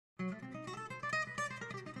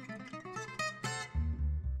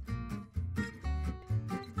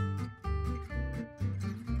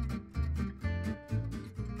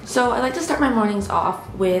So I like to start my mornings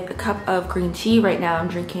off with a cup of green tea. Right now I'm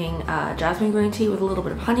drinking jasmine green tea with a little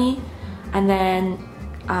bit of honey. And then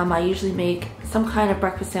I usually make some kind of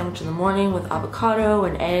breakfast sandwich in the morning with avocado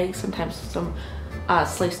and eggs, sometimes some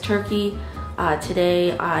sliced turkey.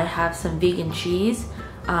 Today I have some vegan cheese,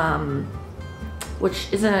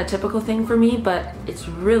 which isn't a typical thing for me, but it's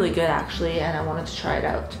really good actually, and I wanted to try it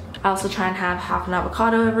out. I also try and have half an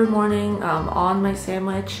avocado every morning on my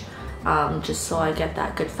sandwich, just so I get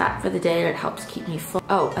that good fat for the day, and it helps keep me full.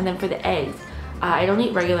 Oh, and then for the eggs, I don't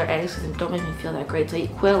eat regular eggs because they don't make me feel that great, so I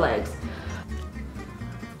eat quail eggs.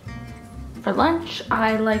 For lunch,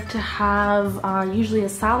 I like to have usually a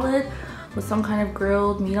salad with some kind of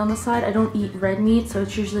grilled meat on the side. I don't eat red meat, so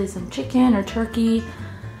it's usually some chicken or turkey,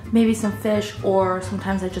 maybe some fish, or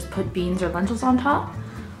sometimes I just put beans or lentils on top.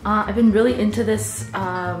 I've been really into this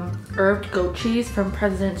herbed goat cheese from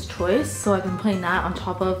President's Choice, so I've been putting that on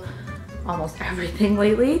top of almost everything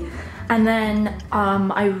lately. And then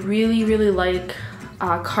I really like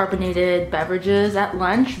carbonated beverages at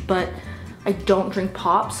lunch, but I don't drink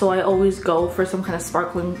pop, so I always go for some kind of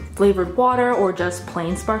sparkling flavored water or just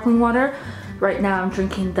plain sparkling water. Right now I'm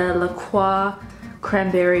drinking the La Croix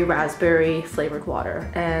cranberry raspberry flavored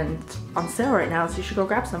water, and on sale right now, so you should go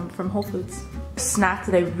grab some from Whole Foods. A snack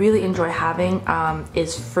that I really enjoy having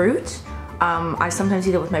is fruit. I sometimes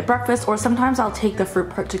eat it with my breakfast, or sometimes I'll take the fruit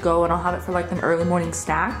part to go and I'll have it for like an early morning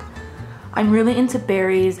snack. I'm really into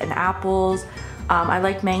berries and apples. I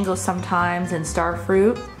like mangoes sometimes and star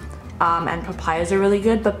fruit. And papayas are really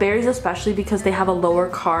good, but berries especially because they have a lower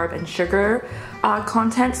carb and sugar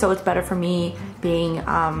content, so it's better for me being,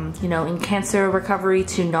 you know, in cancer recovery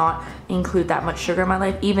to not include that much sugar in my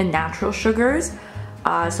life, even natural sugars.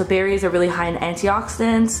 So berries are really high in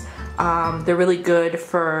antioxidants. They're really good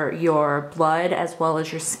for your blood as well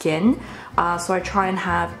as your skin. So I try and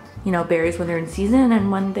have, you know, berries when they're in season and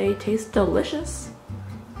when they taste delicious.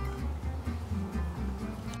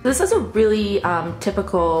 This is a really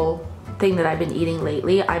typical thing that I've been eating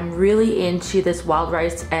lately. I'm really into this wild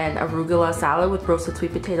rice and arugula salad with roasted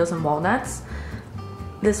sweet potatoes and walnuts.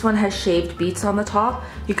 This one has shaved beets on the top.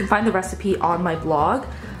 You can find the recipe on my blog.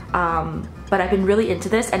 But I've been really into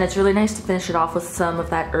this, and it's really nice to finish it off with some of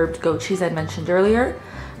that herbed goat cheese I mentioned earlier.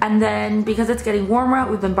 And then because it's getting warmer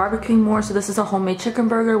out, we've been barbecuing more, so this is a homemade chicken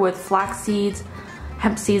burger with flax seeds,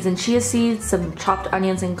 hemp seeds and chia seeds, some chopped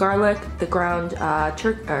onions and garlic, the ground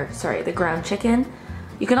the ground chicken.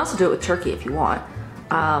 You can also do it with turkey if you want.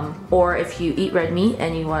 Or if you eat red meat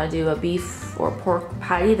and you want to do a beef or pork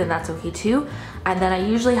patty, then that's okay too. And then I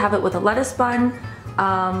usually have it with a lettuce bun,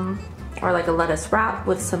 or like a lettuce wrap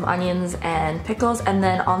with some onions and pickles. And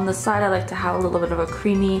then on the side I like to have a little bit of a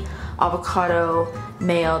creamy avocado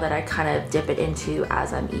mayo that I kind of dip it into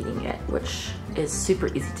as I'm eating it, which is super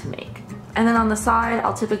easy to make. And then on the side,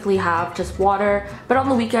 I'll typically have just water, but on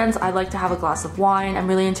the weekends, I like to have a glass of wine. I'm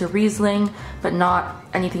really into Riesling, but not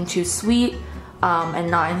anything too sweet, and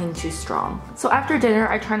not anything too strong. So after dinner,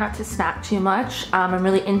 I try not to snack too much. I'm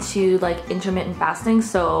really into like intermittent fasting,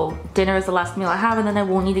 so dinner is the last meal I have, and then I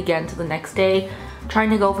won't eat again until the next day. Trying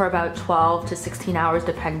to go for about 12 to 16 hours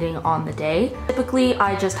depending on the day. Typically,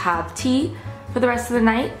 I just have tea for the rest of the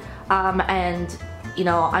night, and you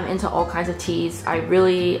know, I'm into all kinds of teas. I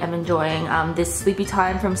really am enjoying this Sleepy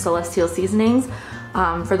Time from Celestial Seasonings.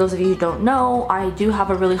 For those of you who don't know, I do have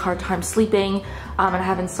a really hard time sleeping, and I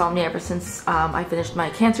have insomnia ever since I finished my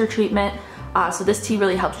cancer treatment. So this tea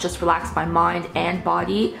really helps just relax my mind and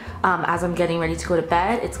body as I'm getting ready to go to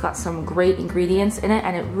bed. It's got some great ingredients in it,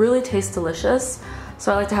 and it really tastes delicious.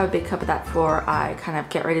 So I like to have a big cup of that before I kind of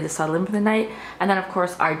get ready to settle in for the night. And then of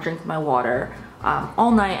course I drink my water all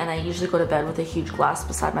night, and I usually go to bed with a huge glass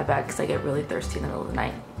beside my bed because I get really thirsty in the middle of the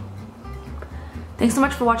night. Thanks so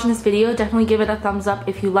much for watching this video. Definitely give it a thumbs up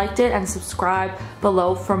if you liked it, and subscribe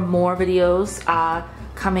below for more videos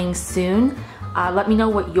coming soon. Let me know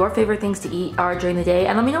what your favorite things to eat are during the day,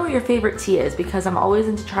 and let me know what your favorite tea is, because I'm always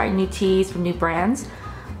into trying new teas from new brands.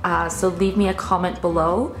 So leave me a comment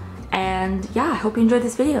below, and yeah, I hope you enjoyed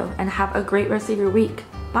this video and have a great rest of your week.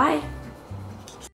 Bye!